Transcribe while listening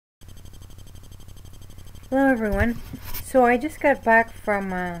Hello everyone. So I just got back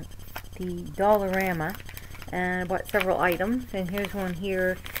from the Dollarama and I bought several items, and here's one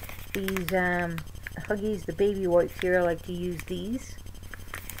here. These Huggies, the baby wipes here. I like to use these.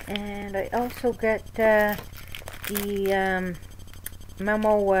 And I also got the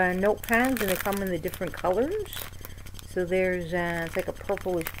Memo notepads, and they come in the different colors. So there's it's like a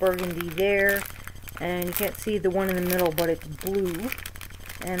purplish burgundy there, and you can't see the one in the middle, but it's blue.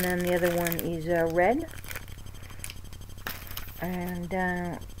 And then the other one is red. And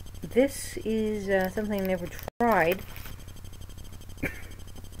this is something I never tried.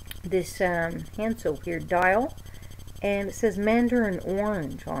 This hand soap here, Dial, and it says Mandarin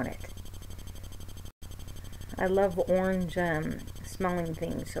Orange on it. I love orange smelling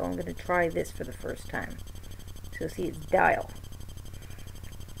things, so I'm going to try this for the first time. So see, it's Dial.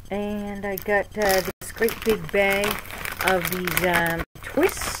 And I got this great big bag of these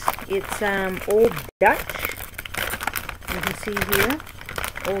twists. It's Old Dutch. You can see here,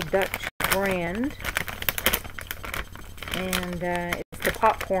 Old Dutch brand, and it's the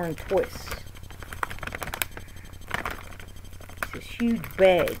popcorn twists. It's this huge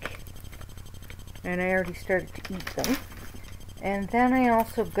bag, and I already started to eat them. And then I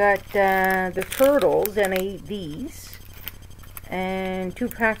also got the turtles, and I ate these, and 2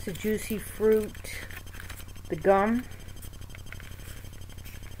 packs of Juicy Fruit, the gum.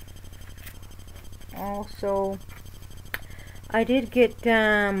 Also, I did get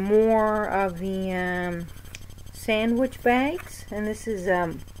more of the sandwich bags, and this is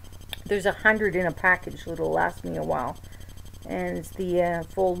there's 100 in a package, so it'll last me a while. And it's the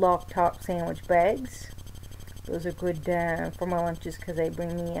full lock top sandwich bags. Those are good for my lunches because I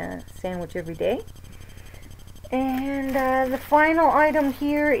bring me a sandwich every day. And the final item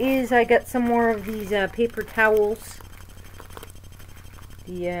here is I got some more of these paper towels,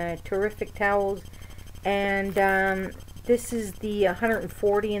 the Terrific towels, and this is the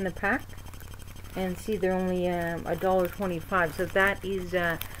 140 in the pack, and see, they're only $1.25, so that is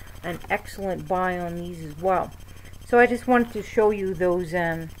an excellent buy on these as well. So I just wanted to show you those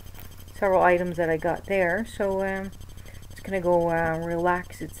several items that I got there. So it's gonna go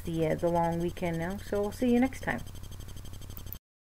relax. It's the long weekend now, so we'll see you next time.